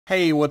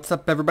Hey, what's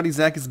up everybody?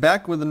 Zach is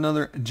back with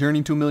another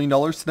Journey to $1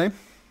 million today.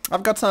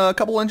 I've got a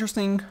couple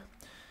interesting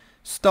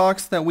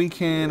stocks that we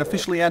can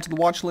officially add to the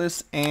watch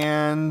list,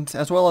 and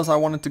as well as I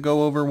wanted to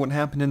go over what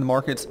happened in the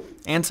markets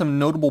and some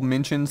notable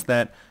mentions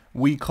that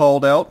we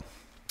called out.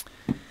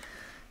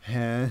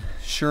 And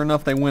sure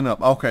enough, they went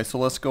up. Okay, so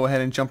let's go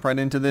ahead and jump right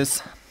into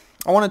this.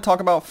 I want to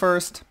talk about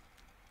first,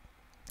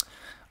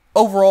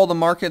 overall the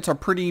markets are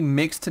pretty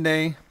mixed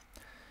today.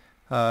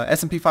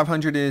 S&P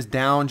 500 is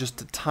down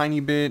just a tiny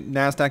bit.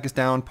 NASDAQ is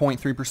down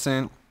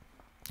 0.3%.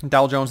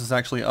 Dow Jones is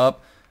actually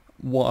up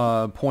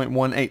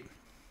 0.18.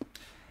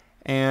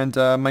 And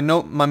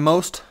my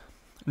most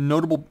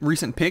notable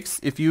recent picks,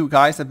 if you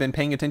guys have been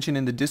paying attention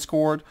in the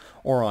Discord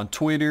or on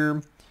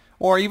Twitter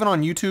or even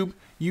on YouTube,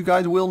 you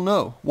guys will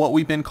know what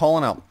we've been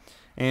calling out.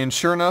 And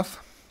sure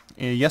enough,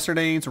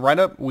 yesterday's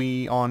write-up,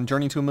 on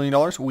Journey to $1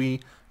 million, we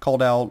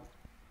called out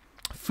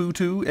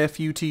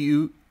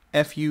PHUN,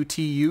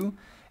 F-U-T-U.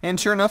 And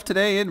sure enough,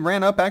 today it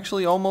ran up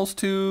actually almost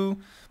to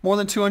more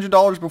than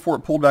 $200 before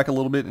it pulled back a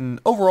little bit. And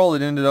overall,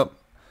 it ended up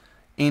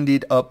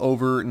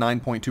over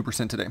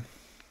 9.2% today.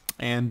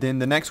 And then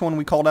the next one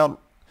we called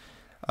out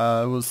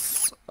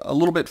was a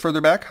little bit further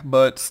back,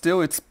 but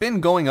still it's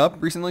been going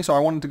up recently. So I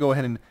wanted to go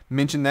ahead and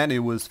mention that. It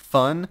was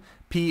PHUN,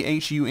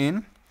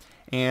 P-H-U-N,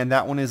 and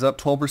that one is up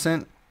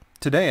 12%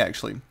 today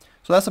actually.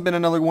 So that's been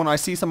another one. I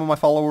see some of my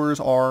followers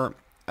are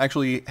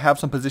actually have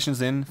some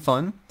positions in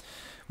PHUN,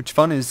 which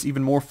PHUN is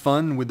even more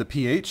fun with the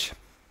PH.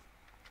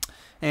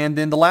 And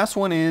then the last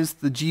one is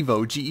the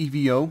GEVO,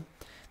 G-E-V-O.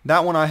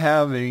 That one I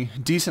have a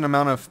decent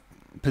amount of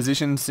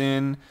positions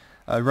in,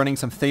 running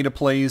some theta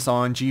plays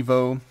on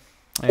GEVO.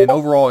 And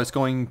overall it's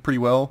going pretty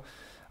well,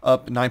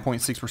 up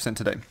 9.6%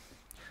 today.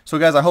 So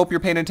guys, I hope you're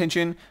paying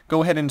attention.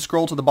 Go ahead and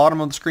scroll to the bottom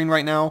of the screen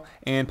right now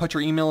and put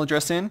your email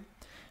address in,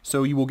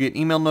 so you will get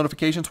email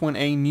notifications when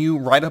a new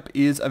write-up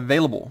is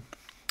available.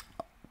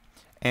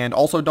 And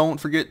also don't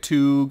forget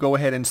to go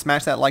ahead and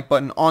smash that like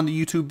button on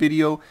the YouTube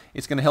video.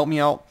 It's going to help me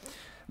out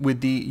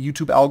with the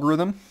YouTube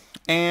algorithm.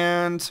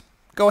 And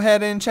go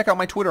ahead and check out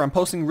my Twitter. I'm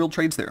posting real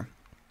trades there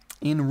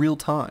in real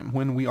time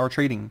when we are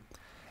trading.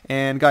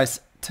 And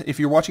guys, if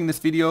you're watching this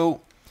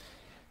video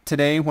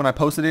today when I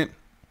posted it,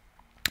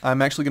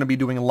 I'm actually going to be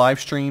doing a live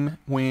stream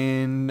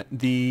when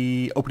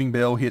the opening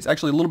bell hits.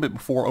 Actually a little bit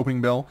before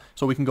opening bell,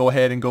 so we can go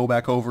ahead and go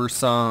back over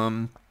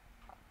some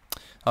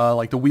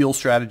like the wheel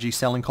strategy,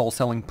 selling calls,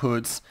 selling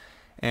puts,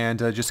 and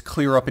just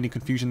clear up any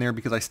confusion there,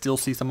 because I still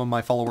see some of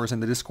my followers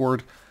in the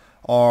Discord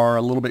are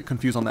a little bit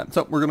confused on that.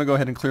 So we're going to go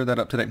ahead and clear that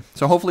up today.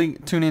 So hopefully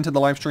tune into the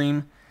live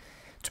stream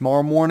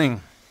tomorrow morning.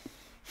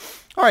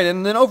 Alright,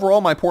 and then overall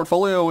my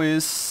portfolio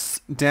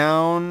is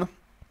down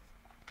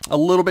a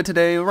little bit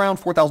today, around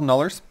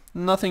 $4,000.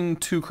 Nothing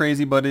too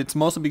crazy, but it's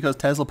mostly because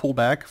Tesla pulled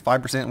back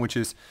 5%, which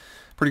is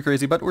pretty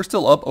crazy. But we're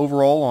still up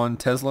overall on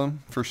Tesla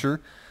for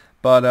sure.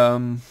 But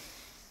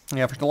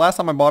yeah, for the last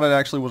time I bought it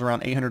actually was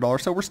around $800,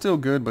 so we're still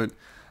good, but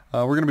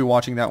we're going to be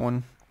watching that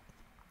one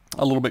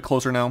a little bit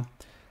closer now,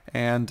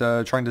 and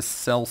trying to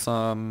sell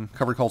some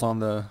covered calls on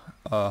the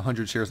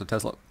 100 shares of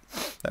Tesla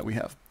that we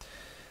have.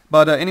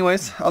 But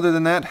anyways, other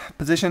than that,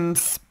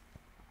 positions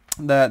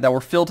that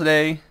were filled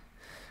today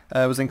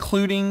was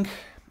including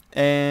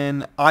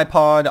an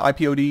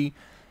IPOD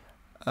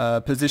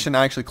position.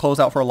 I actually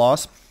closed out for a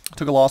loss.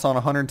 Took a loss on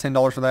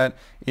 $110 for that.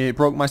 It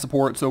broke my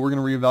support, so we're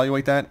going to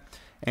reevaluate that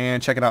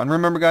and check it out. And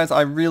remember guys, I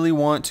really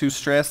want to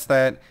stress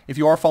that if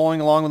you are following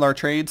along with our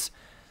trades,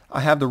 I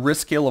have the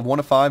risk scale of 1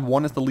 to 5.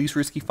 1 is the least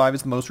risky, 5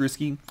 is the most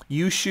risky.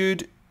 You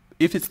should,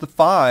 if it's the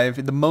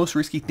 5, the most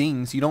risky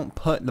things, you don't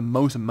put the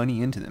most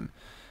money into them.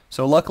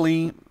 So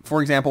luckily,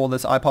 for example,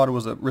 this iPod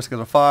was a risk of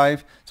a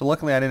 5, so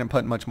luckily I didn't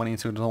put much money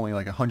into it. It was only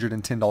like a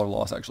 $110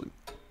 loss actually.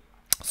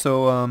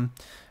 So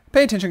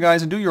pay attention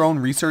guys, and do your own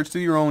research, do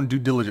your own due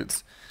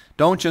diligence.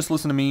 Don't just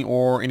listen to me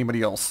or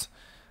anybody else.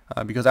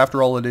 Because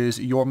after all, it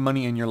is your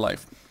money and your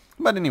life.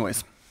 But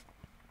anyways,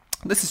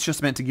 this is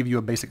just meant to give you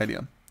a basic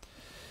idea.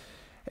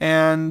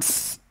 And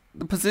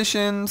the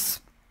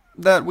positions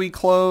that we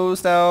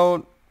closed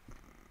out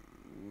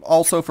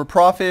also for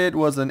profit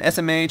was an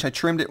SMH. I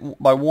trimmed it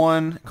by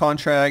 1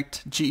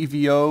 contract.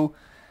 GEVO.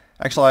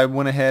 Actually, I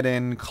went ahead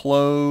and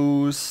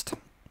closed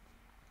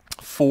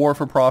 4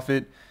 for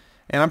profit.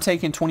 And I'm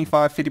taking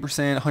 25,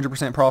 50%,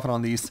 100% profit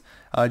on these.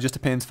 Just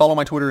depends. Follow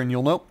my Twitter and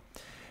you'll know.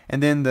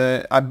 And then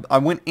I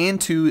went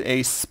into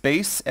a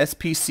space,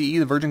 SPCE,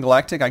 the Virgin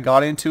Galactic. I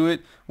got into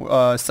it,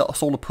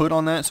 sold a put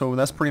on that, so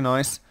that's pretty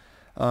nice.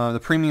 The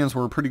premiums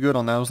were pretty good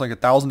on that. It was like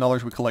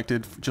 $1,000 we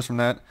collected just from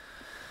that.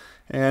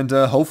 And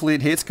hopefully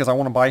it hits, because I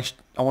want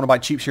to buy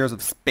cheap shares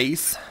of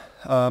space.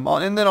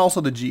 And then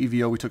also the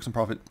GEVO, we took some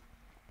profit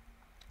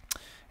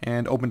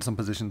and opened some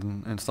positions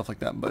and stuff like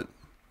that. But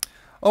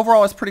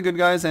overall, it's pretty good,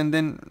 guys. And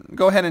then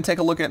go ahead and take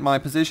a look at my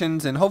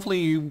positions, and hopefully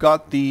you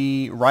got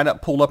the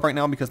write-up pulled up right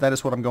now, because that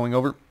is what I'm going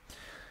over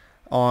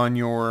on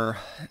your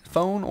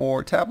phone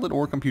or tablet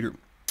or computer.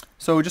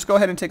 So just go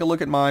ahead and take a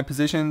look at my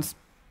positions.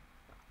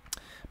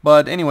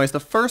 But anyways, the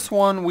first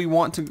one we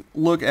want to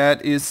look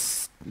at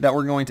is that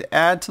we're going to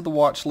add to the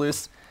watch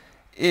list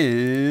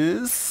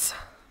is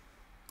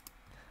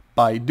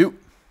Baidu.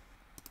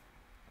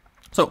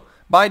 So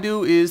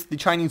Baidu is the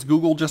Chinese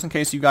Google, just in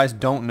case you guys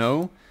don't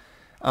know.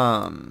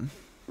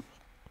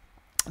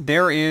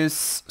 There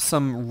is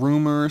some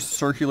rumors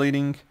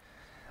circulating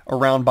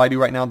around Baidu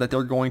right now that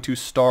they're going to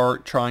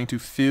start trying to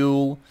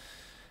fill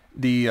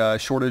the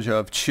shortage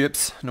of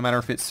chips, no matter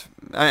if it's,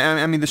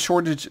 I mean,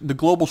 the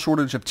global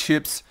shortage of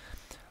chips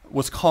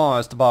was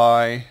caused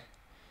by,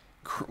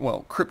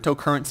 well,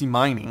 cryptocurrency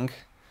mining,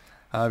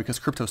 because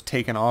crypto's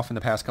taken off in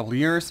the past couple of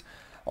years.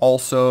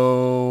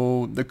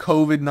 Also, the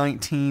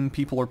COVID-19,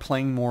 people are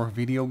playing more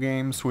video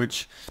games,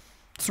 which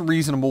it's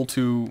reasonable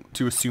to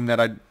assume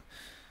that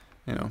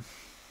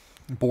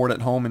bored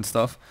at home and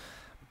stuff.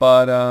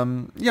 But,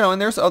 and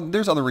there's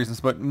other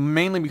reasons, but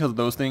mainly because of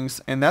those things.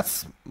 And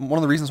that's one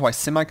of the reasons why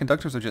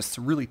semiconductors are just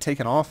really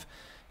taken off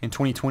in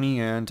 2020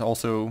 and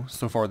also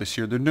so far this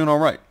year. They're doing all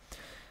right.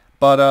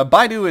 But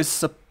Baidu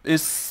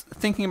is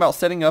thinking about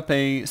setting up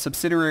a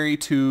subsidiary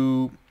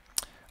to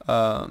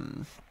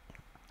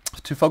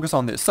focus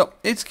on this. So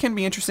it can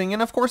be interesting.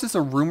 And of course, it's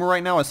a rumor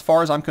right now as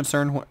far as I'm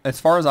concerned.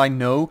 As far as I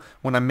know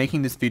when I'm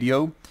making this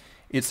video,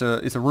 it's a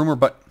rumor,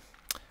 but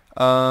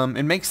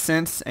it makes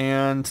sense,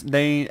 and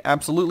they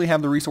absolutely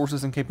have the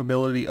resources and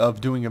capability of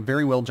doing a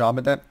very well job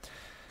at that.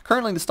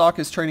 Currently, the stock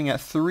is trading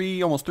at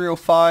almost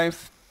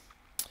 305.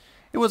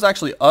 It was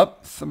actually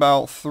up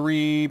about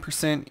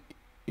 3%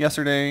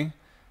 yesterday,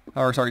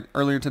 or sorry,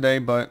 earlier today.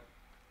 But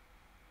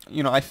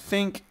I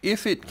think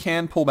if it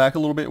can pull back a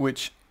little bit,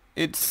 which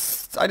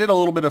I did a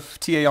little bit of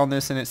TA on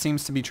this, and it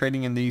seems to be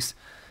trading in these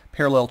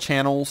parallel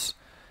channels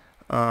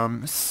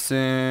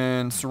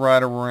since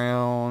right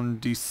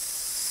around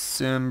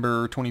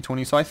December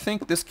 2020. So I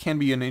think this can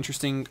be an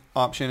interesting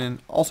option. And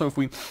also, if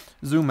we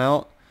zoom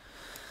out,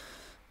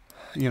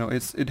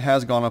 it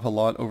has gone up a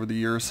lot over the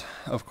years.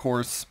 Of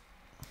course,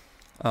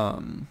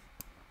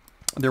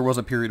 there was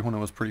a period when it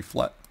was pretty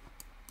flat.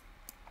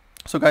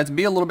 So guys,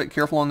 be a little bit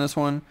careful on this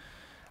one.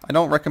 I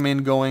don't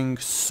recommend going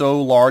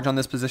so large on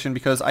this position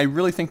because I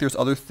really think there's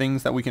other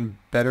things that we can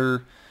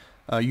better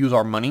use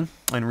our money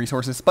and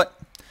resources. But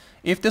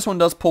if this one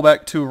does pull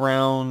back to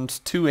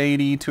around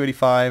 280,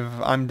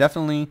 285, I'm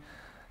definitely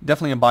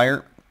a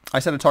buyer. I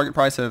set a target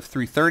price of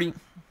 330.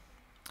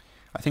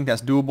 I think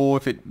that's doable.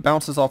 If it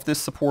bounces off this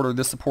support or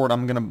this support,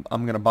 I'm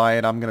gonna buy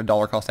it. I'm gonna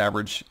dollar cost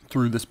average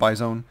through this buy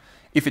zone.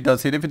 If it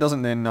does hit, if it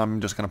doesn't, then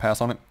I'm just gonna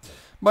pass on it.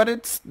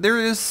 But there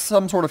is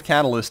some sort of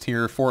catalyst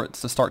here for it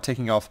to start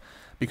taking off,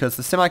 because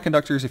the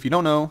semiconductors, if you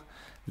don't know,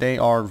 they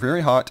are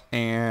very hot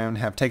and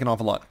have taken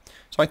off a lot.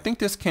 So I think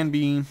this can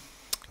be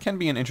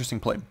an interesting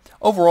play.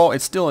 Overall,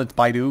 it's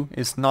Baidu.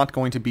 It's not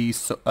going to be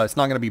it's not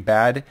going to be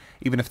bad,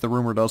 even if the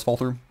rumor does fall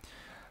through,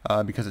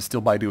 because it's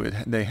still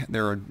Baidu.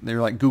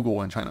 They're like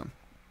Google in China.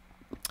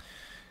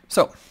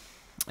 So,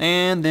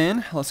 and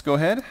then let's go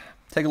ahead,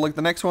 take a look at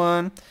the next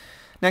one.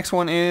 Next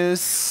one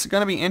is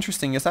going to be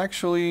interesting. It's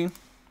actually,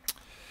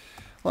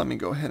 let me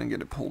go ahead and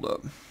get it pulled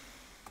up.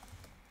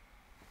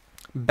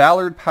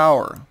 Ballard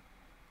Power.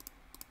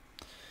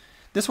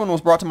 This one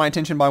was brought to my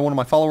attention by one of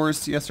my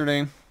followers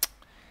yesterday,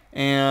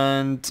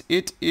 and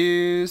it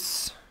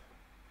is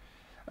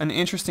an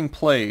interesting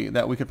play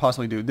that we could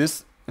possibly do.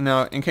 This,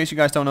 now, in case you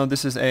guys don't know,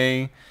 this is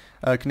a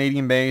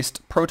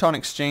Canadian-based proton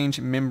exchange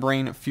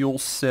membrane fuel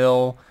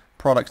cell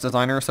products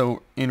designer,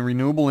 so in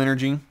renewable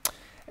energy.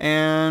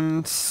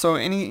 And so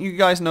you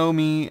guys know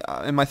me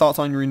and my thoughts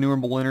on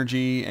renewable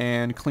energy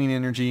and clean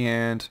energy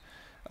and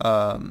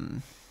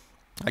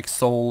like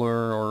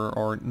solar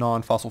or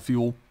non-fossil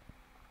fuel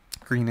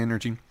green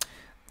energy.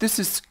 This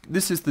is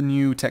the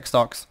new tech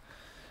stocks.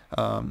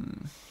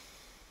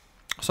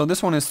 So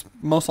this one is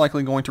most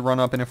likely going to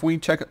run up, and if we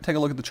take a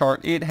look at the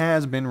chart, it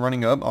has been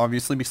running up,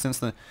 obviously, since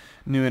the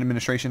new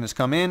administration has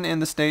come in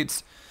the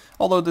States.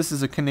 Although this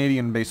is a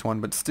Canadian-based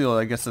one, but still,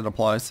 I guess it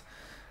applies.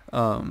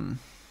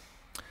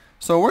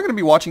 So we're going to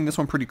be watching this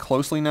one pretty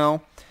closely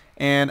now.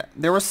 And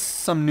there was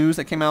some news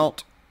that came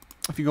out.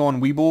 If you go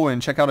on Webull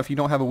and check out, if you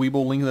don't have a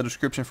Webull, link in the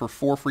description for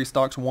 4 free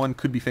stocks. One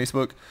could be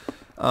Facebook.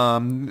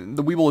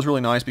 The Webull is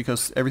really nice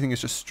because everything is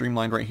just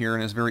streamlined right here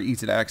and it's very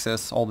easy to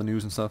access all the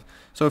news and stuff.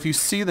 So if you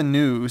see the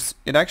news,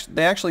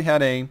 they actually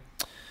had a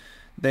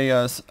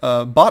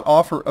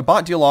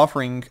bot deal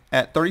offering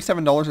at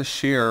 $37 a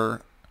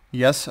share.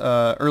 Yes,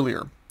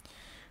 earlier,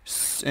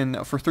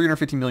 and for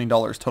 $350 million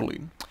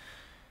totally.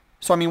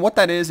 So I mean, what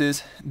that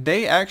is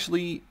they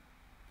actually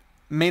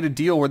made a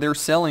deal where they're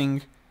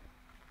selling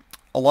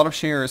a lot of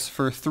shares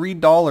for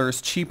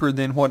 $3 cheaper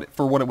than what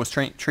it was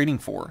trading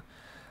for.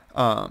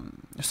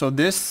 So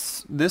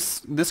this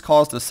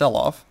caused a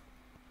sell-off.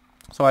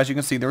 So as you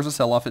can see, there was a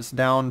sell-off. It's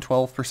down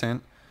 12%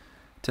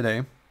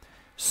 today.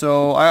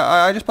 So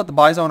I just put the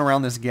buy zone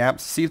around this gap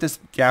to see if this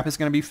gap is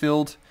going to be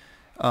filled.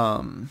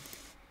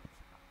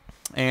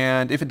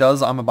 And if it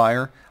does, I'm a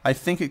buyer. I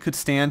think it could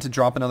stand to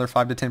drop another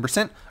 5 to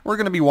 10%. We're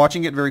going to be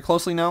watching it very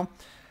closely now.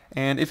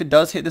 And if it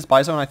does hit this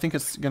buy zone, I think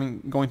it's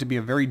going to be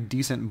a very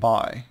decent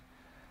buy.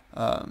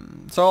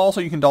 So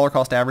also you can dollar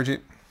cost average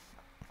it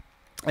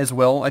as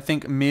well. I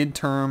think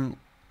mid-term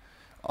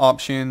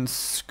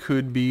options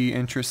could be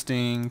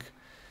interesting.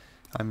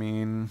 I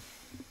mean,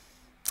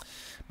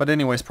 but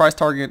anyways, price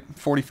target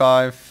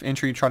 45,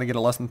 entry try to get a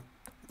less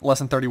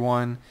than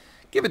 31.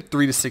 Give it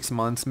 3 to 6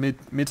 months,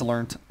 mid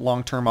to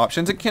long-term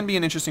options. It can be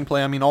an interesting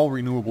play. I mean, all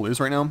renewable is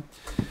right now.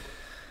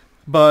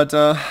 But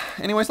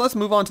anyways, let's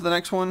move on to the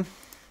next one.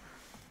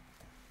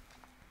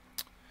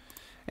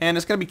 And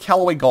it's going to be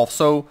Callaway Golf.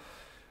 So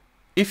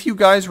if you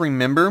guys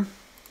remember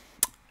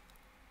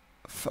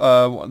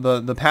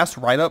the past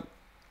write-up,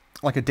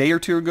 like a day or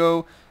two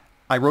ago,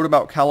 I wrote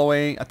about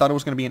Callaway. I thought it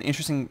was going to be an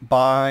interesting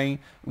buy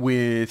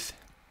with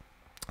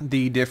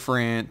the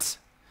different,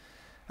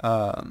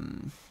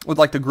 with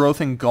like the growth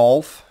in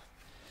golf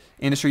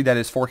industry that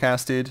is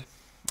forecasted,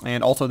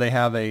 and also they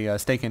have a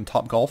stake in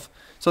Top Golf.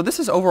 So this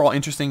is overall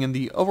interesting, and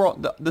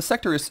the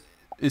sector is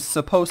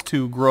supposed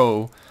to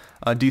grow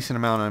a decent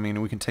amount. I mean,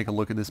 we can take a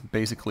look at this.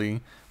 Basically,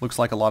 looks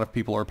like a lot of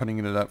people are putting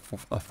it at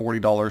a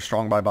 $40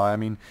 strong buy. I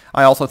mean,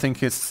 I also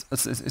think it's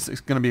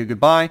going to be a good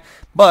buy.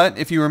 But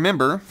if you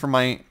remember from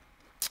my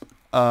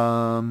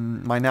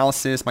my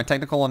analysis, my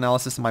technical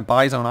analysis, and my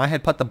buy zone, I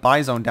had put the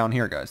buy zone down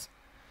here, guys.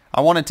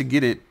 I wanted to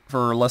get it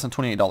for less than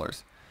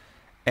 $28.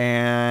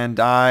 And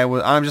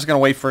I'm just gonna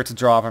wait for it to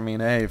drop. I mean,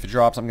 hey, if it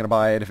drops, I'm gonna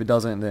buy it. If it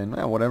doesn't, then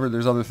whatever.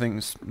 There's other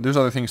things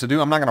to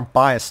do. I'm not gonna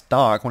buy a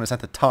stock when it's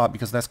at the top,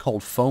 because that's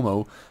called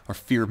FOMO, or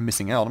fear of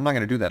missing out. I'm not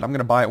gonna do that. I'm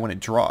gonna buy it when it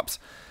drops.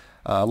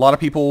 A lot of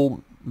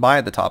people buy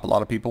at the top. A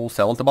lot of people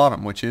sell at the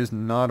bottom, which is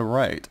not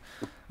right.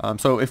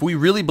 So if we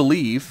really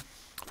believe,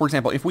 for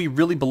example, if we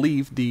really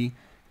believe the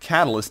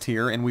catalyst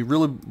here, and we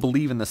really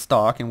believe in the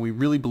stock, and we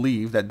really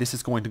believe that this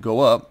is going to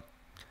go up,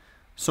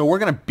 so we're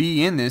going to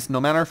be in this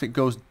no matter if it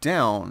goes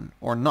down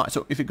or not.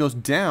 So if it goes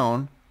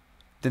down,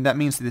 then that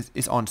means that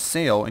it's on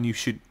sale, and you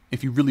should,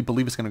 if you really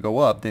believe it's going to go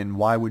up, then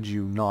why would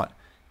you not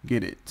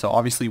get it? So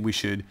obviously we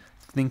should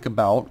think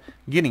about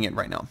getting it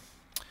right now.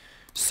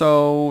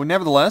 So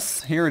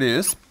nevertheless, here it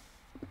is.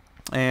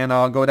 And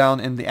I'll go down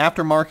in the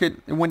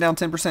aftermarket. It went down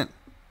 10%.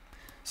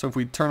 So if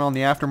we turn on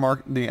the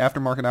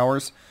aftermarket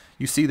hours,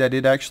 you see that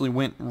it actually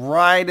went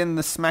right in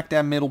the smack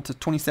dab middle to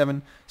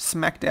 27,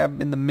 smack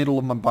dab in the middle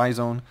of my buy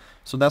zone.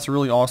 So that's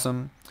really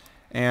awesome,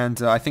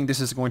 and I think this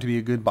is going to be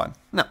a good buy.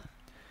 Now,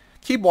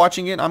 keep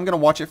watching it. I'm going to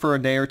watch it for a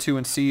day or two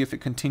and see if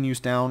it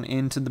continues down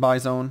into the buy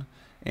zone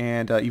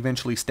and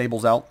eventually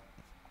stables out,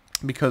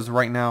 because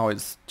right now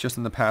it's just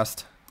in the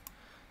past.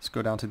 Let's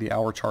go down to the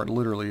hour chart.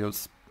 Literally,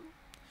 it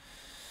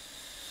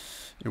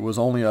was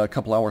only a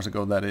couple hours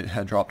ago that it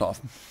had dropped off.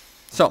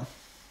 So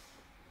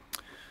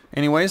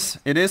anyways,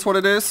 it is what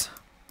it is.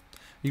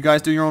 You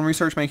guys do your own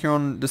research, make your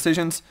own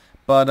decisions.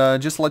 But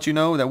just to let you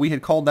know that we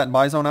had called that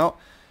buy zone out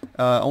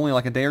only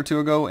like a day or two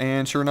ago,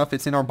 and sure enough,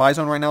 it's in our buy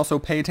zone right now. So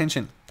pay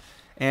attention.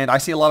 And I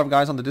see a lot of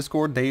guys on the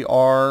Discord.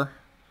 They're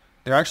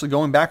actually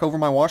going back over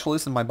my watch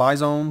list and my buy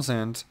zones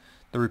and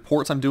the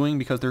reports I'm doing,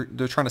 because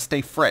they're trying to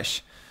stay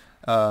fresh.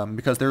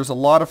 Because there's a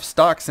lot of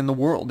stocks in the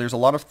world. There's a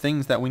lot of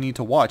things that we need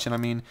to watch, and I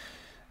mean,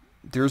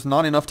 there's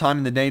not enough time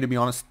in the day, to be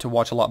honest, to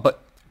watch a lot.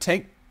 But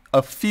take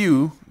a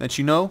few that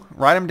you know,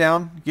 write them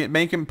down,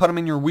 put them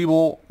in your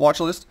Weeble watch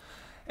list,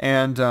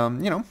 and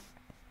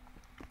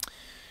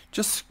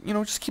just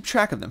keep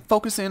track of them.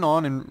 Focus in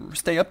on and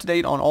stay up to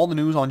date on all the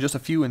news on just a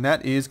few, and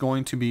that is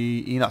going to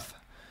be enough.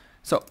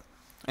 So,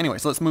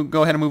 anyways, let's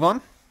go ahead and move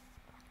on.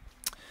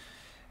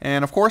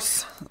 And of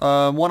course,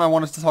 one I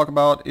wanted to talk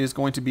about is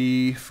going to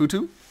be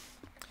PHUN,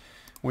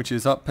 which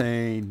is up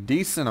a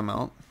decent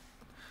amount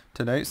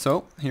today.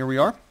 So here we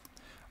are.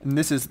 And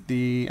this is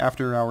the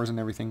after hours and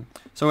everything.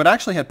 So it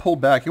actually had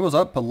pulled back. It was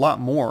up a lot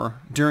more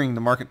during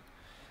the market.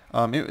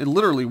 It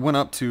literally went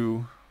up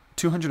to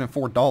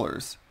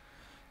 $204.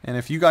 And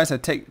if you guys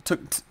had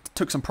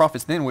took some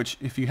profits then, which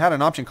if you had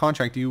an option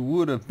contract, you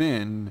would have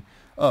been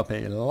up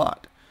a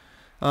lot.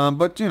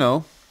 But you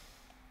know,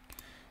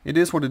 it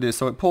is what it is.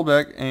 So it pulled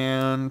back,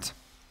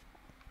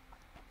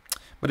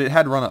 but it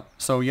had run up.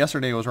 So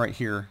yesterday it was right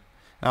here.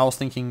 And I was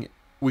thinking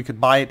we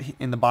could buy it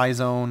in the buy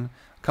zone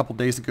a couple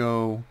days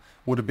ago.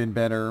 Would have been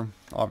better,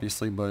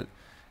 obviously,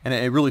 and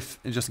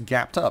it just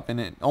gapped up, and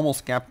it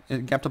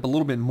gapped up a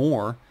little bit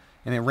more,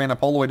 and it ran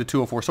up all the way to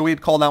 204. So we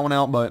had called that one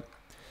out, but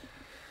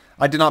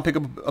I did not pick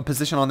up a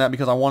position on that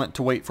because I wanted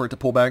to wait for it to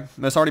pull back.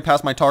 It's already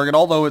past my target,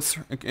 although it's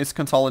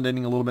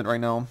consolidating a little bit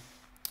right now.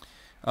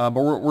 But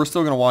we're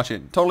still going to watch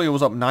it. Totally, it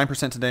was up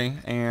 9% today,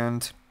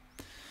 and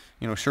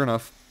you know, sure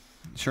enough,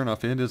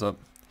 it is up.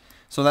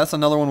 So that's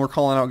another one we're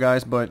calling out,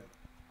 guys. But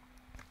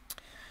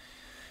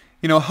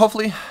you know,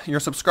 hopefully you're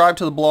subscribed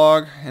to the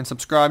blog and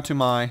subscribed to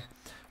my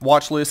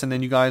watch list, and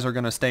then you guys are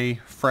going to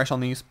stay fresh on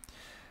these,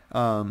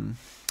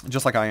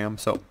 just like I am.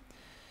 So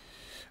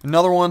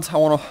another one I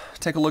want to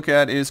take a look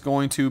at is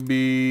going to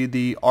be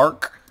the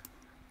ARK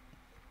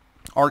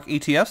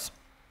ETFs.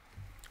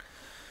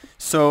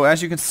 So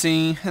as you can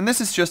see, and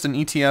this is just an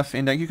ETF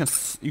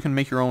index. You can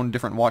make your own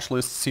different watch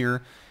lists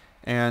here,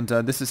 and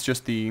this is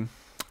just the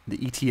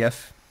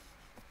ETF,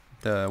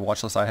 the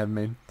watch list I have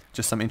made.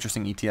 Just some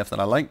interesting ETFs that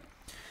I like.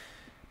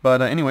 But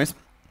anyways,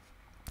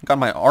 got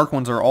my ARK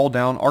ones are all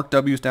down. ARK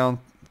W is down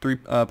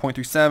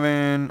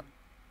 3.37.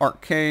 ARC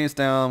K is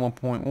down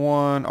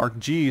 1.1, ARC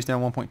G is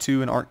down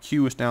 1.2, and ARC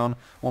Q is down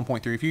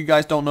 1.3. If you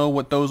guys don't know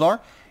what those are,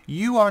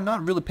 you are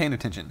not really paying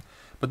attention.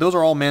 But those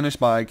are all managed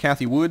by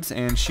Kathy Woods,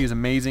 and she is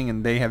amazing,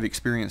 and they have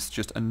experienced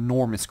just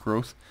enormous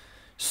growth.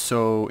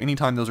 So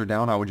anytime those are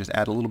down, I would just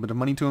add a little bit of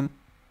money to them.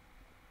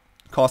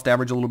 Cost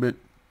average a little bit,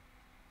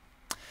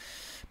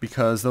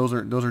 because those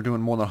are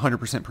doing more than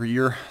 100% per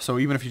year. So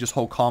even if you just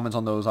hold commons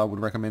on those, I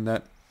would recommend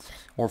that.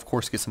 Or of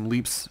course get some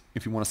leaps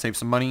if you want to save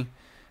some money.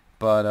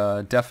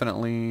 But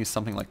definitely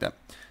something like that.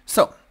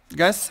 So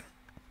guys,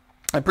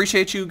 I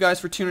appreciate you guys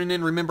for tuning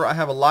in. Remember, I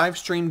have a live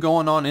stream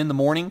going on in the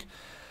morning.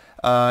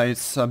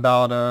 It's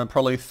about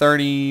probably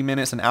 30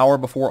 minutes, an hour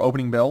before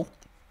opening bell.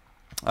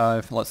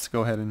 Let's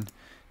go ahead and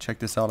check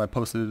this out. I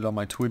posted it on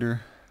my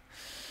Twitter.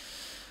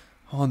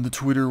 On the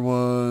Twitter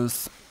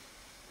was,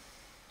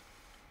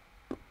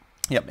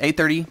 yep,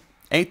 8:30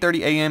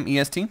 a.m.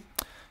 EST.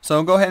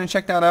 So go ahead and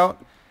check that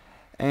out.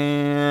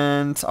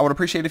 And I would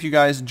appreciate if you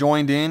guys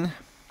joined in.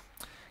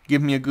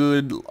 Give me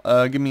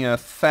a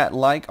fat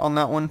like on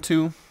that one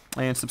too,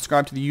 and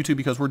subscribe to the YouTube,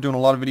 because we're doing a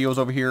lot of videos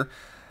over here.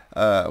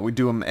 We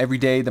do them every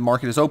day the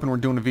market is open. We're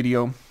doing a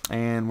video,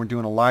 and we're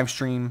doing a live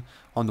stream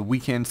on the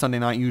weekend, Sunday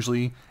night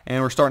usually,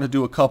 and we're starting to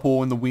do a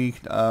couple in the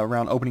week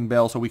around opening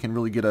bell, so we can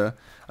really get a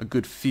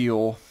good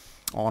feel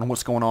on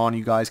what's going on.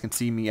 You guys can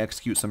see me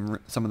execute some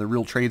of the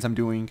real trades I'm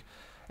doing,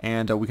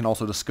 and we can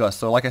also discuss.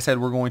 So like I said,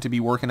 we're going to be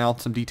working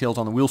out some details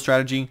on the wheel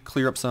strategy,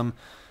 clear up some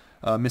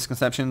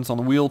misconceptions on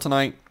the wheel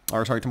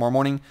tomorrow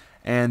morning.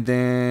 And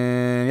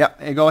then, yeah,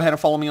 hey, go ahead and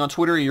follow me on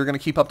Twitter. You're going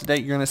to keep up to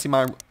date. You're going to see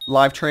my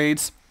live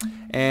trades.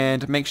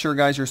 And make sure,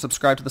 guys, you're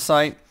subscribed to the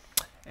site.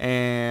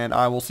 And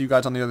I will see you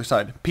guys on the other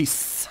side.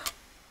 Peace.